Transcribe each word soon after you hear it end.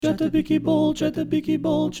Chattabiki ball, chattabiki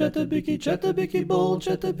ball, chattabiki, chattabiki ball,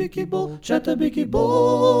 chattabiki ball, chattabiki ball,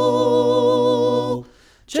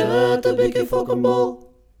 chattabiki fucking ball.